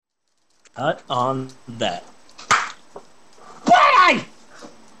Cut on that. Why?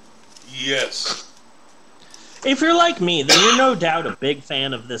 Yes. If you're like me, then you're no doubt a big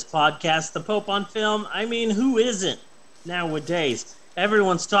fan of this podcast, The Pope on Film. I mean, who isn't nowadays?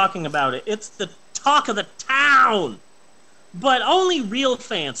 Everyone's talking about it. It's the talk of the town. But only real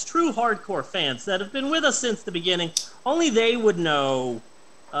fans, true hardcore fans that have been with us since the beginning, only they would know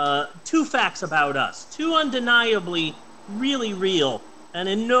two facts about us. Two undeniably really real and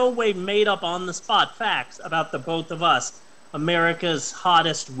in no way made up on the spot facts about the both of us, America's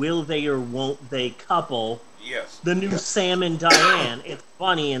hottest will they or won't they couple. Yes. The new Sam and Diane. It's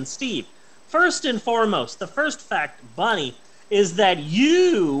Bunny and Steve. First and foremost, the first fact, Bunny, is that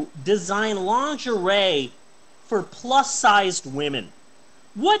you design lingerie for plus-sized women.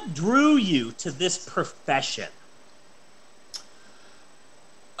 What drew you to this profession?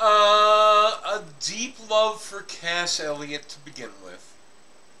 A deep love for Cass Elliot to begin with.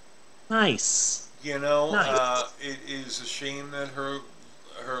 Nice. You know, Nice. it is a shame that her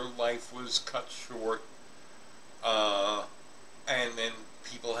life was cut short. And then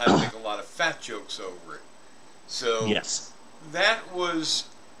people had to make a lot of fat jokes over it. So Yes. that was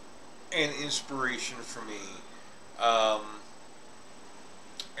an inspiration for me.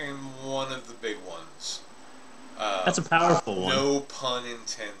 And one of the big ones. That's a powerful one. No pun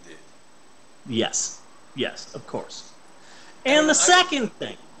intended. Yes. Yes, of course. And the second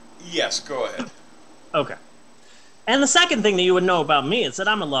thing. Yes, go ahead. Okay. And the second thing that you would know about me is that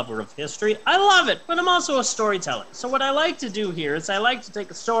I'm a lover of history. I love it, but I'm also a storyteller. So what I like to do here is I like to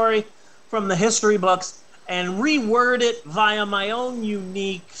take a story from the history books and reword it via my own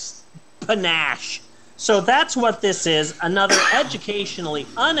unique panache. So that's what this is, another educationally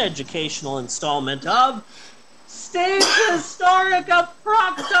uneducational installment of Steve's Historic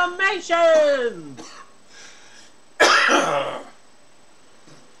Approximations!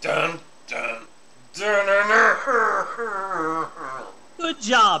 Dun, dun, dun. Good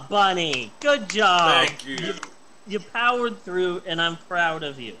job, Bunny. Good job. Thank you. You powered through, and I'm proud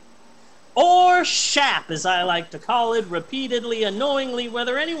of you. Or SHAP, as I like to call it, repeatedly, annoyingly,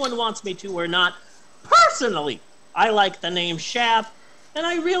 whether anyone wants me to or not. Personally, I like the name SHAP, and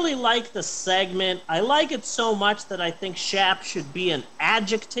I really like the segment. I like it so much that I think SHAP should be an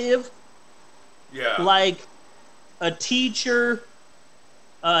adjective. Yeah. Like a teacher,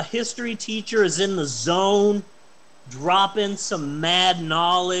 a history teacher is in the zone, dropping some mad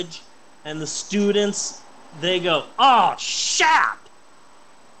knowledge, and the students, they go, oh, SHAP!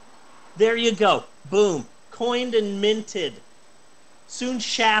 There you go. Boom. Coined and minted. Soon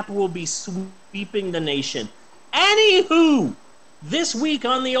SHAP will be sweeping the nation. Anywho, this week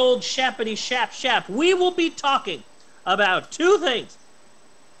on the old Shappity Shap Shap, we will be talking about two things.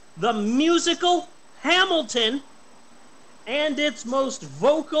 The musical Hamilton and its most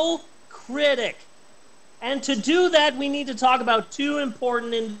vocal critic. And to do that, we need to talk about two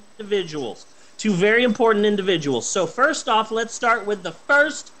important individuals. Two very important individuals. So first off, let's start with the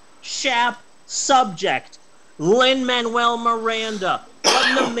first SHAP subject, Lin-Manuel Miranda. What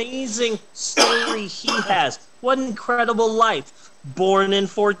an amazing story he has. What an incredible life. Born in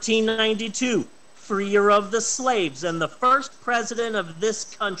 1492, freer of the slaves, and the first president of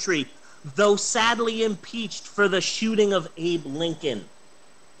this country, though sadly impeached for the shooting of Abe Lincoln.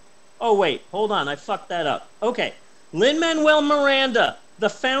 Oh, wait, hold on, I fucked that up. Okay, Lin-Manuel Miranda, the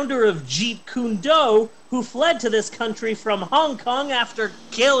founder of Jeet Kune Do, who fled to this country from Hong Kong after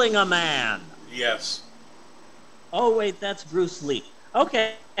killing a man. Yes. Oh, wait, that's Bruce Lee.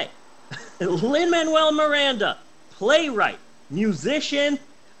 Okay. Lin-Manuel Miranda, playwright, musician,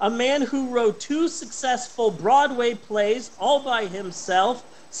 a man who wrote two successful Broadway plays all by himself,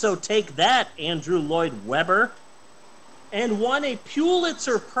 so take that, Andrew Lloyd Webber, and won a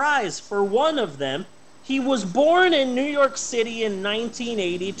Pulitzer Prize for one of them. He was born in New York City in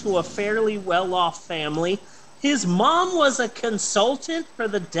 1980 to a fairly well-off family. His mom was a consultant for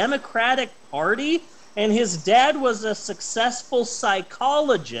the Democratic Party, and his dad was a successful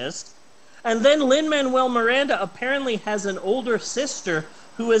psychologist. And then Lin-Manuel Miranda apparently has an older sister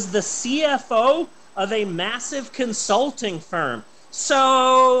who is the CFO of a massive consulting firm.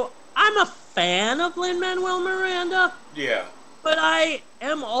 So I'm a fan of Lin-Manuel Miranda. Yeah. But I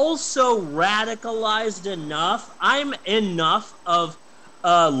am also radicalized enough. I'm enough of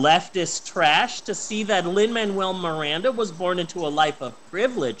leftist trash to see that Lin-Manuel Miranda was born into a life of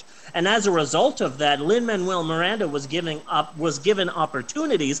privilege. And as a result of that, Lin-Manuel Miranda was given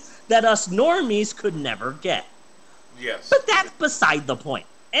opportunities that us normies could never get. Yes. But that's beside the point.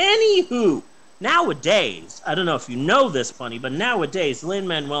 Anywho, nowadays, I don't know if you know this, Bunny, but nowadays,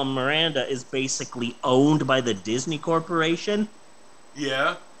 Lin-Manuel Miranda is basically owned by the Disney Corporation.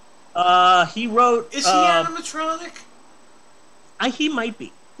 Yeah. He wrote. Is he animatronic? He might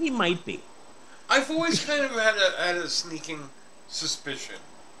be. He might be. I've always kind of had a sneaking suspicion.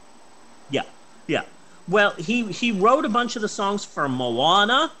 Yeah, yeah. Well, he wrote a bunch of the songs for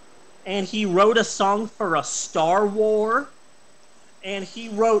Moana, and he wrote a song for A Star War, and he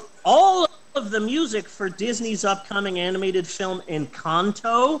wrote all of the music for Disney's upcoming animated film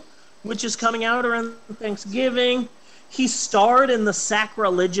Encanto, which is coming out around Thanksgiving. He starred in the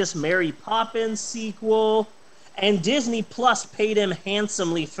sacrilegious Mary Poppins sequel, and Disney Plus paid him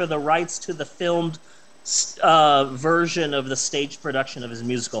handsomely for the rights to the filmed version of the stage production of his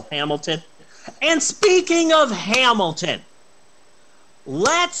musical Hamilton. And speaking of Hamilton,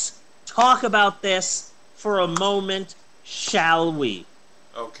 let's talk about this for a moment, shall we?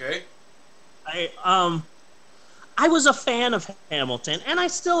 Okay. I was a fan of Hamilton, and I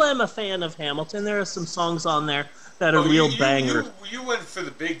still am a fan of Hamilton. There are some songs on there that are real bangers. You went for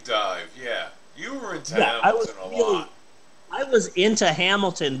the big dive, yeah. You were into Hamilton a lot. I was into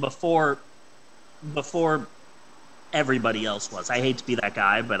Hamilton before everybody else was. I hate to be that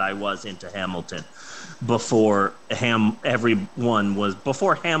guy, but I was into Hamilton before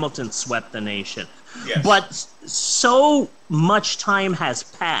before Hamilton swept the nation. Yes. But so much time has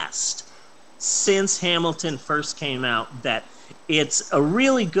passed since Hamilton first came out that it's a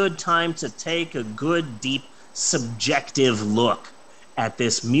really good time to take a good, deep, subjective look at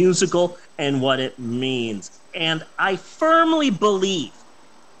this musical and what it means. And I firmly believe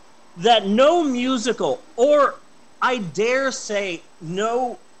that no musical, or I dare say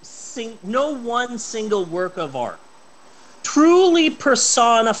no one single work of art, truly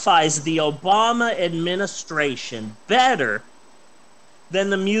personifies the Obama administration better than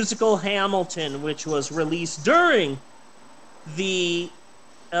the musical Hamilton, which was released during the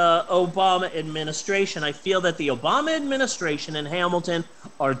Obama administration. I feel that the Obama administration and Hamilton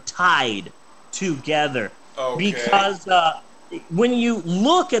are tied together. Okay. Because when you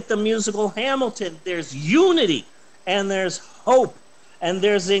look at the musical Hamilton, there's unity, and there's hope, and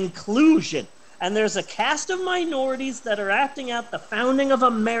there's inclusion, and there's a cast of minorities that are acting out the founding of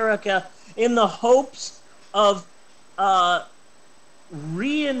America in the hopes of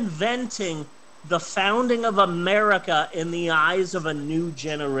reinventing the founding of America in the eyes of a new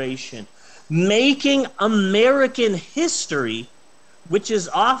generation, making American history, which is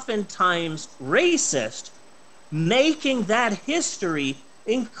oftentimes racist, making that history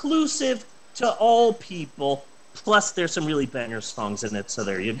inclusive to all people. Plus, there's some really banger songs in it, so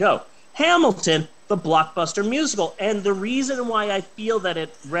there you go. Hamilton, the blockbuster musical. And the reason why I feel that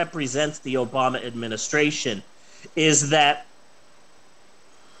it represents the Obama administration is that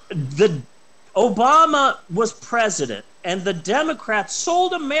the Obama was president, and the Democrats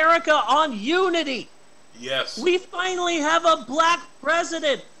sold America on unity. Yes. We finally have a black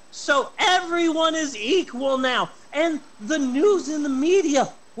president, so everyone is equal now. And the news and the media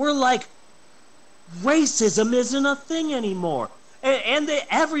were like, racism isn't a thing anymore. And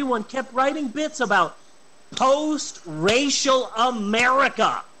everyone kept writing bits about post-racial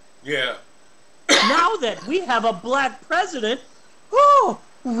America. Yeah. Now that we have a black president, oh,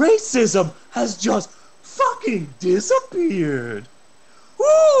 racism has just fucking disappeared.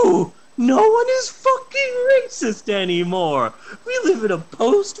 Ooh, no one is fucking racist anymore. We live in a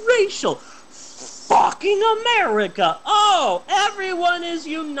post-racial fucking America. Oh, everyone is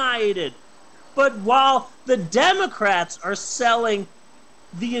united. But while the Democrats are selling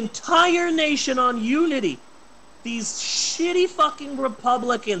the entire nation on unity, these shitty fucking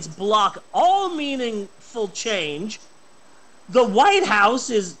Republicans block all meaningful change. The White House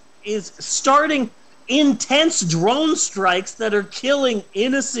is starting intense drone strikes that are killing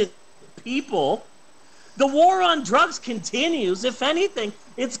innocent people. The war on drugs continues. If anything,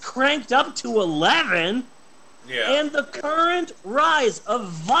 it's cranked up to 11. Yeah. And the current rise of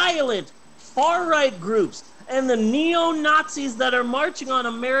violent far-right groups and the neo-Nazis that are marching on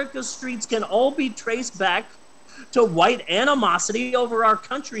America's streets can all be traced back to white animosity over our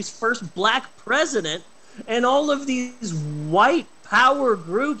country's first black president. And all of these white power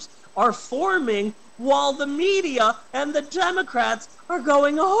groups are forming while the media and the Democrats are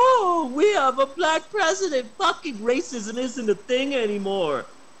going, oh, we have a black president. Fucking racism isn't a thing anymore.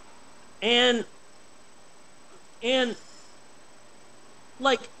 And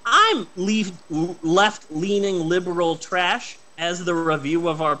like, I'm left-leaning liberal trash, as the review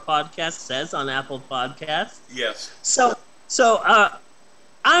of our podcast says on Apple Podcasts. Yes. So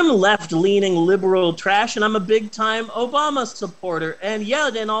I'm I'm left-leaning liberal trash, and I'm a big-time Obama supporter. And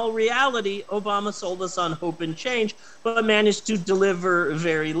yet, in all reality, Obama sold us on hope and change, but managed to deliver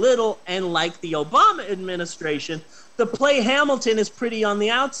very little. And like the Obama administration, the play Hamilton is pretty on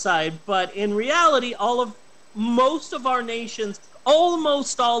the outside, but in reality, almost all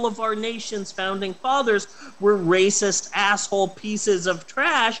of our nation's founding fathers were racist, asshole pieces of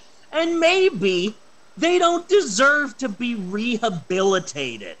trash, and maybe they don't deserve to be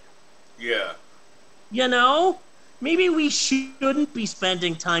rehabilitated. Yeah. You know? Maybe we shouldn't be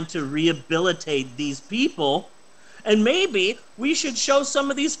spending time to rehabilitate these people, and maybe we should show some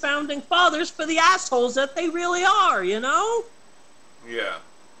of these founding fathers for the assholes that they really are, you know? Yeah.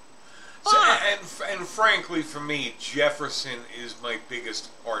 So, and frankly, for me, Jefferson is my biggest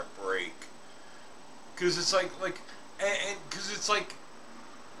heartbreak. Because it's like, because it's like,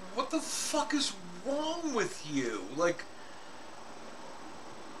 what the fuck is wrong with you? Like,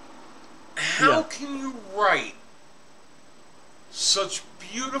 how can you write such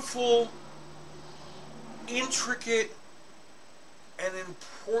beautiful, intricate, and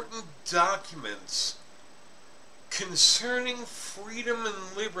important documents concerning freedom and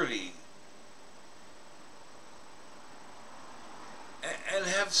liberty and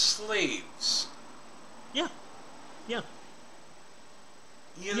have slaves? Yeah.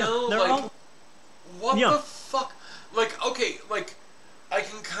 You know, like, what the fuck? Like, okay, like, I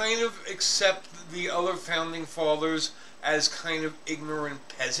can kind of accept the other founding fathers as kind of ignorant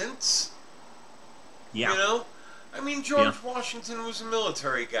peasants. Yeah. You know? I mean, George Washington was a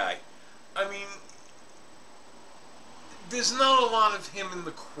military guy. I mean, there's not a lot of him in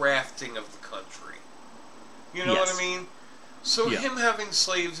the crafting of the country. You know what I mean? So him having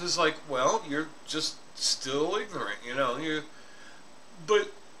slaves is like, well, you're just still ignorant, you know?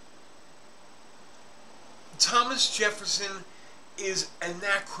 But Thomas Jefferson is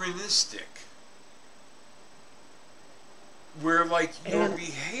anachronistic. Where, like, your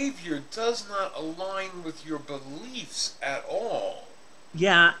behavior does not align with your beliefs at all.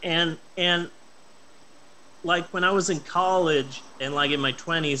 Yeah, and like, when I was in college and, like, in my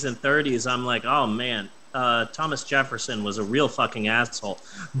 20s and 30s, I'm like, oh, man, Thomas Jefferson was a real fucking asshole.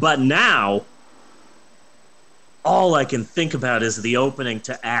 But now, all I can think about is the opening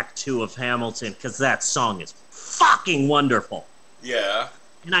to Act 2 of Hamilton, because that song is fucking wonderful. Yeah.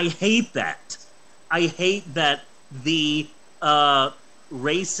 And I hate that. I hate that the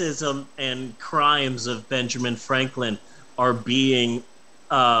racism and crimes of Benjamin Franklin are being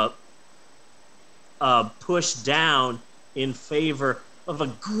pushed down in favor of a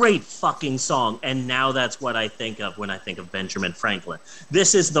great fucking song. And now that's what I think of when I think of Benjamin Franklin.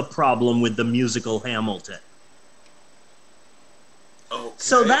 This is the problem with the musical Hamilton. Okay.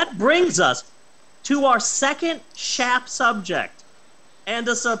 So that brings us to our second Shap subject, and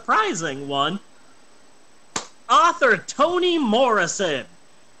a surprising one, author Toni Morrison.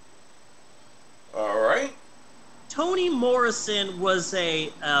 All right. Toni Morrison was a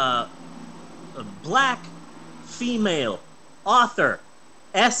black female author,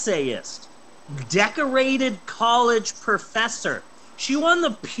 essayist, decorated college professor. She won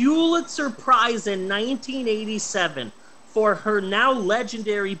the Pulitzer Prize in 1987 for her now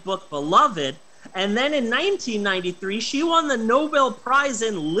legendary book, Beloved. And then in 1993, she won the Nobel Prize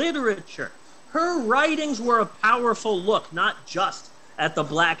in Literature. Her writings were a powerful look, not just at the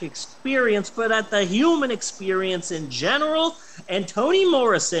black experience, but at the human experience in general. And Toni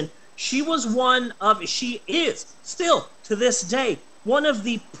Morrison, she is still to this day one of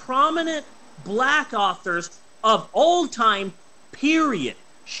the prominent black authors of all time, period.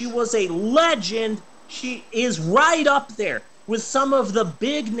 She was a legend. She is right up there with some of the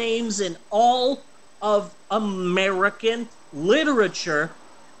big names in all of American literature.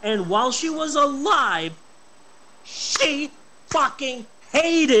 And while she was alive, she fucking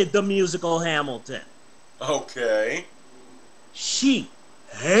hated the musical Hamilton. Okay. She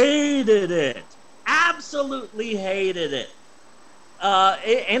hated it. Absolutely hated it.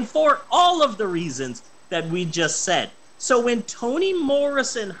 And for all of the reasons that we just said. So when Toni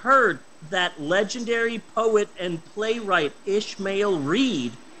Morrison heard that legendary poet and playwright Ishmael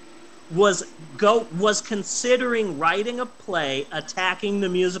Reed was considering writing a play attacking the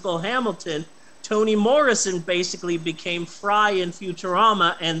musical Hamilton, Toni Morrison basically became Fry in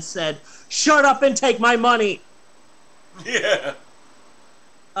Futurama and said, "Shut up and take my money." Yeah.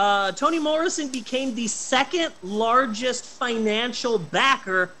 Toni Morrison became the second largest financial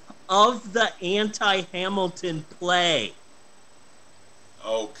backer of the anti-Hamilton play.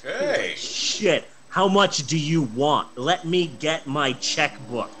 Okay. Shit, how much do you want? Let me get my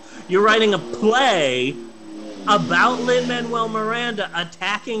checkbook. You're writing a play about Lin-Manuel Miranda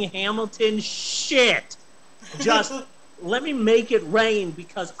attacking Hamilton, shit. Just let me make it rain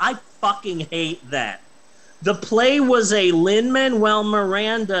because I fucking hate that. The play was a Lin-Manuel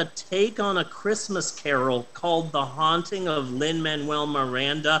Miranda take on A Christmas Carol called The Haunting of Lin-Manuel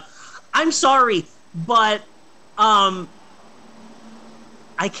Miranda. I'm sorry, but I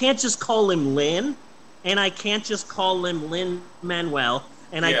can't just call him Lin, and I can't just call him Lin-Manuel,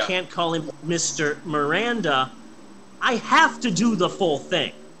 and I can't call him Mr. Miranda. I have to do the full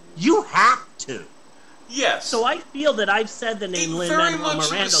thing. You have to. Yes. So I feel that I've said the name Lin-Manuel Miranda. Very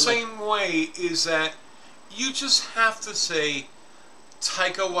much in the same way is that you just have to say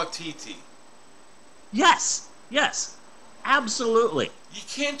Taika Waititi. Yes, absolutely. You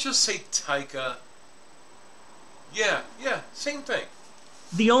can't just say Taika. Yeah, same thing.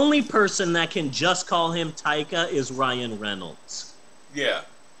 The only person that can just call him Taika is Ryan Reynolds. Yeah.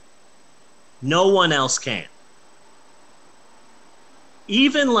 No one else can.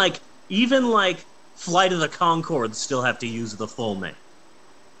 Even like Flight of the Conchords still have to use the full name.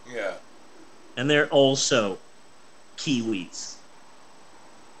 Yeah. And they're also Kiwis.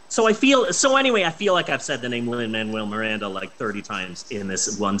 So I feel like I've said the name Lin-Manuel Miranda like 30 times in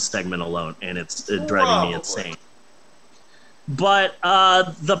this one segment alone, and it's driving me insane. But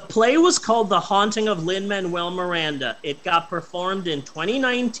the play was called The Haunting of Lin-Manuel Miranda. It got performed in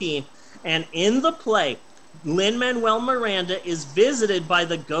 2019, and in the play, Lin-Manuel Miranda is visited by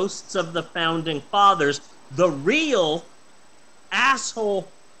the ghosts of the Founding Fathers, the real asshole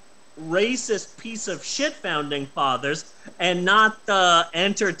racist piece of shit Founding Fathers, and not the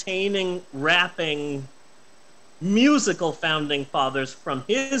entertaining, rapping, musical Founding Fathers from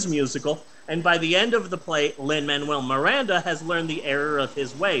his musical. And by the end of the play, Lin-Manuel Miranda has learned the error of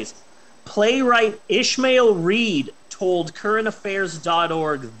his ways. Playwright Ishmael Reed told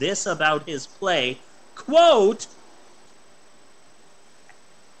currentaffairs.org this about his play, quote,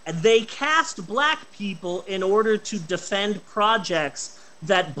 "They cast black people in order to defend projects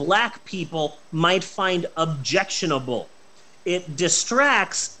that black people might find objectionable. It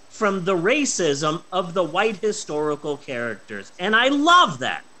distracts from the racism of the white historical characters." And I love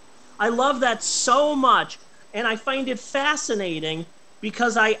that. I love that so much, and I find it fascinating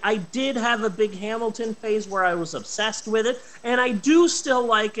because I did have a big Hamilton phase where I was obsessed with it, and I do still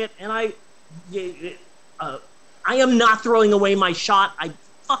like it, and I am not throwing away my shot. I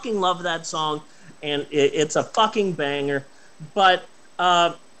fucking love that song, and it's a fucking banger. But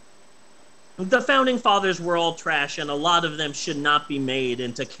the Founding Fathers were all trash, and a lot of them should not be made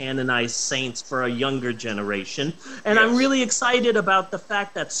into canonized saints for a younger generation. And I'm really excited about the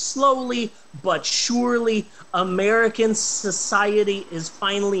fact that slowly but surely American society is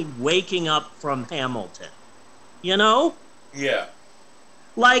finally waking up from Hamilton. You know? Yeah.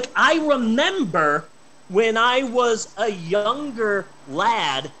 Like, I remember when I was a younger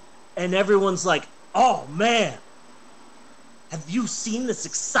lad, and everyone's like, "Oh, man, have you seen this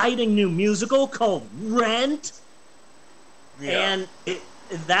exciting new musical called Rent?" Yeah. And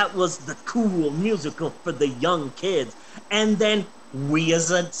that was the cool musical for the young kids. And then we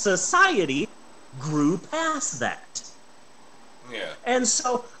as a society grew past that. Yeah. And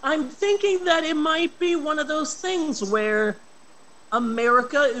so I'm thinking that it might be one of those things where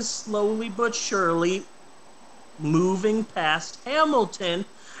America is slowly but surely moving past Hamilton.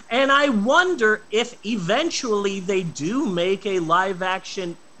 And I wonder if eventually they do make a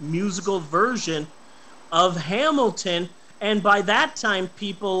live-action musical version of Hamilton, and by that time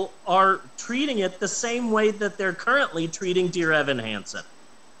people are treating it the same way that they're currently treating Dear Evan Hansen.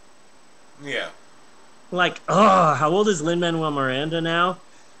 Yeah. Like, oh, how old is Lin-Manuel Miranda now?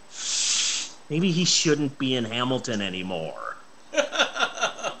 Maybe he shouldn't be in Hamilton anymore.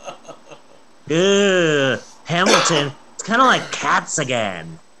 Hamilton, it's kind of like Cats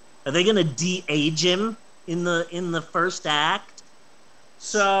again. Are they gonna de-age him in the first act?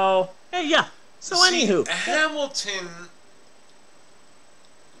 So yeah. So anywho, Hamilton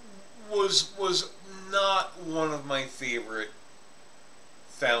was not one of my favorite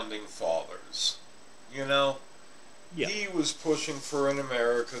Founding Fathers. You know, he was pushing for an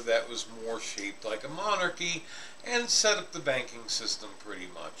America that was more shaped like a monarchy and set up the banking system pretty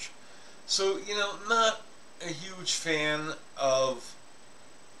much. So, you know, not a huge fan of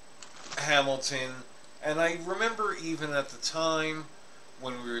Hamilton. And I remember even at the time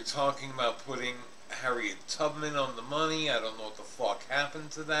when we were talking about putting Harriet Tubman on the money, I don't know what the fuck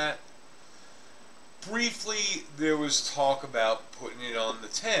happened to that. Briefly, there was talk about putting it on the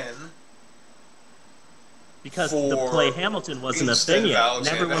 10. Because the play Hamilton wasn't a thing yet. And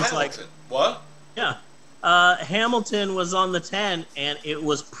everyone's like, what? Yeah. Hamilton was on the 10, and it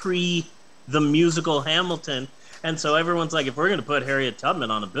was pre the musical Hamilton. And so everyone's like, if we're going to put Harriet Tubman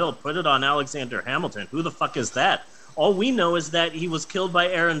on a bill, put it on Alexander Hamilton. Who the fuck is that? All we know is that he was killed by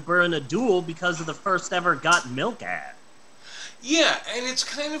Aaron Burr in a duel because of the first ever Got Milk ad. Yeah, and it's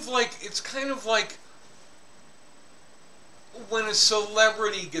kind of like when a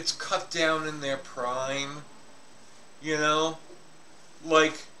celebrity gets cut down in their prime, you know?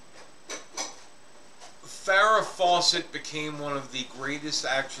 Like, Farrah Fawcett became one of the greatest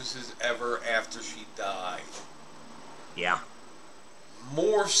actresses ever after she died. Yeah.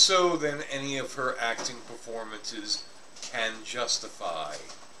 More so than any of her acting performances can justify.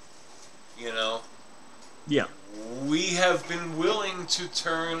 You know? Yeah. We have been willing to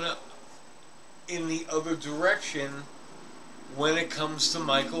turn in the other direction when it comes to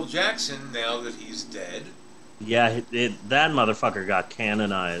Michael Jackson now that he's dead. Yeah, that motherfucker got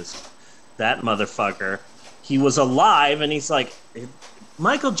canonized. That motherfucker. He was alive, and he's like,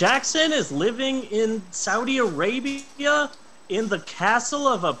 Michael Jackson is living in Saudi Arabia in the castle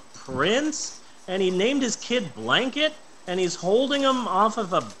of a prince, and he named his kid Blanket, and he's holding him off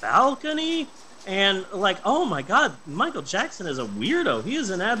of a balcony, and like, oh my god, Michael Jackson is a weirdo. He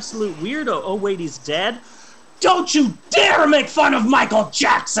is an absolute weirdo. Oh wait, he's dead? Don't you dare make fun of Michael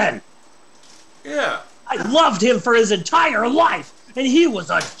Jackson! Yeah. I loved him for his entire life, and he was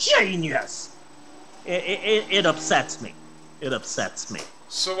a genius. It upsets me. It upsets me.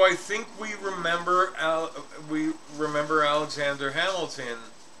 So I think we remember Alexander Hamilton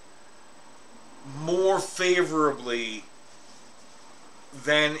more favorably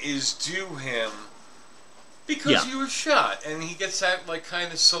than is due him because he was shot, and he gets that like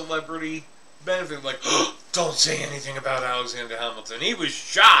kind of celebrity benefit, like, oh, don't say anything about Alexander Hamilton. He was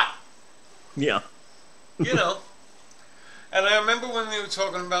shot. Yeah. You know. And I remember when they were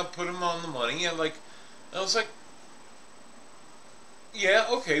talking about putting him on the money, and like, I was like, yeah,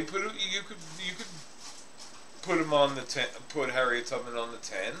 okay, you could put him on the 10, put Harriet Tubman on the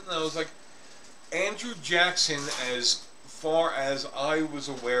 10. And I was like, Andrew Jackson, as far as I was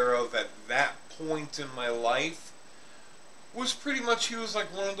aware of at that point in my life, was pretty much, he was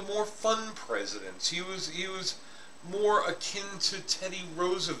like one of the more fun presidents. He was more akin to Teddy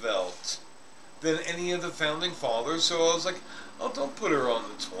Roosevelt than any of the founding fathers. So I was like, oh, don't put her on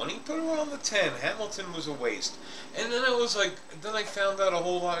the 20, put her on the 10. Hamilton was a waste. And then I was like, then I found out a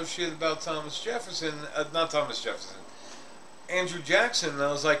whole lot of shit about Thomas Jefferson, not Thomas Jefferson, Andrew Jackson, and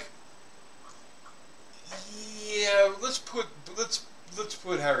I was like, yeah, let's put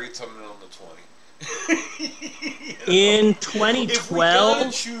Harriet Tubman on the 20. You know? In 2012, if we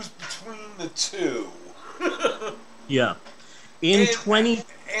gotta choose between the two, yeah,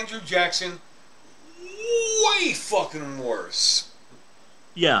 Andrew Jackson, way fucking worse.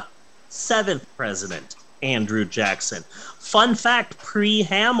 Yeah, 7th president, Andrew Jackson. Fun fact,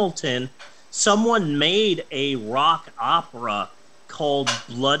 pre-Hamilton, someone made a rock opera called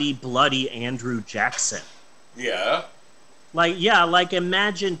Bloody Bloody Andrew Jackson. Yeah. Like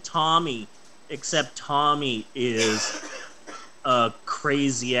imagine Tommy, except Tommy is a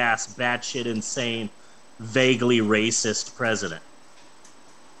crazy-ass, batshit insane, vaguely racist president.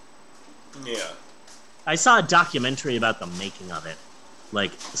 Yeah. I saw a documentary about the making of it,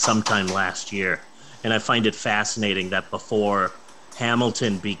 like, sometime last year, and I find it fascinating that before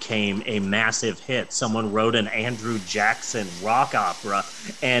Hamilton became a massive hit, someone wrote an Andrew Jackson rock opera,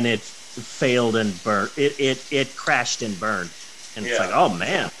 and it failed and burned. It crashed and burned. And it's like, oh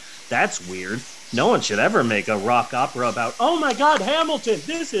man, that's weird. No one should ever make a rock opera about, oh my god, Hamilton,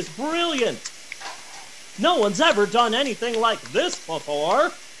 this is brilliant. No one's ever done anything like this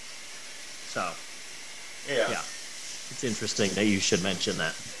before. So, yeah. It's interesting that you should mention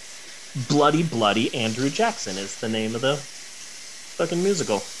that. Bloody Bloody Andrew Jackson is the name of the fucking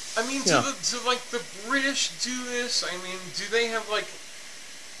musical. I mean, do the British do this? I mean, do they have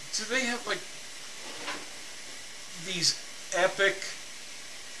these epic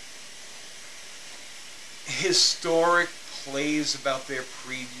historic plays about their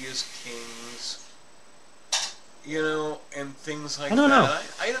previous kings, you know, and things like that? I don't know.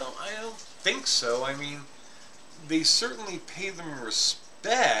 I don't think so. I mean, they certainly pay them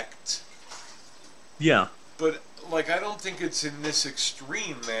respect. Yeah. But, like, I don't think it's in this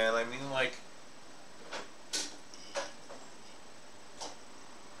extreme, man. I mean, like,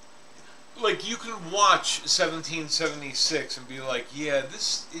 you can watch 1776 and be like, yeah,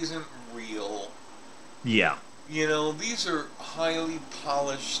 this isn't real. Yeah. You know, these are highly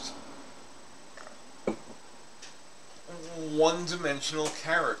polished, one-dimensional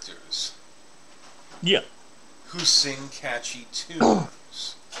characters. Yeah. Who sing catchy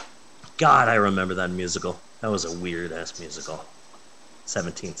tunes. God, I remember that musical. That was a weird-ass musical.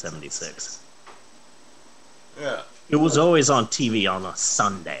 1776. Yeah. It was always on TV on a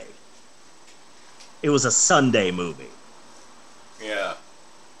Sunday. It was a Sunday movie. Yeah.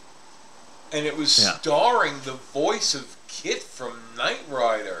 And it was starring the voice of Kit from Knight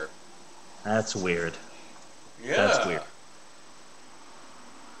Rider. That's weird. Yeah. That's weird.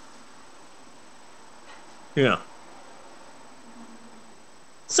 Yeah.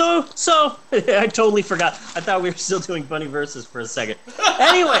 So I totally forgot. I thought we were still doing Bunny Versus for a second.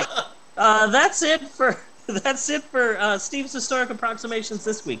 Anyway, that's it for Steve's Historic Approximations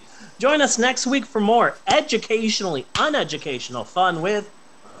this week. Join us next week for more educationally uneducational fun with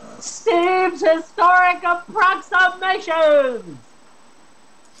Steve's Historic Approximations.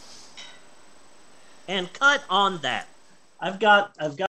 And cut on that. I've got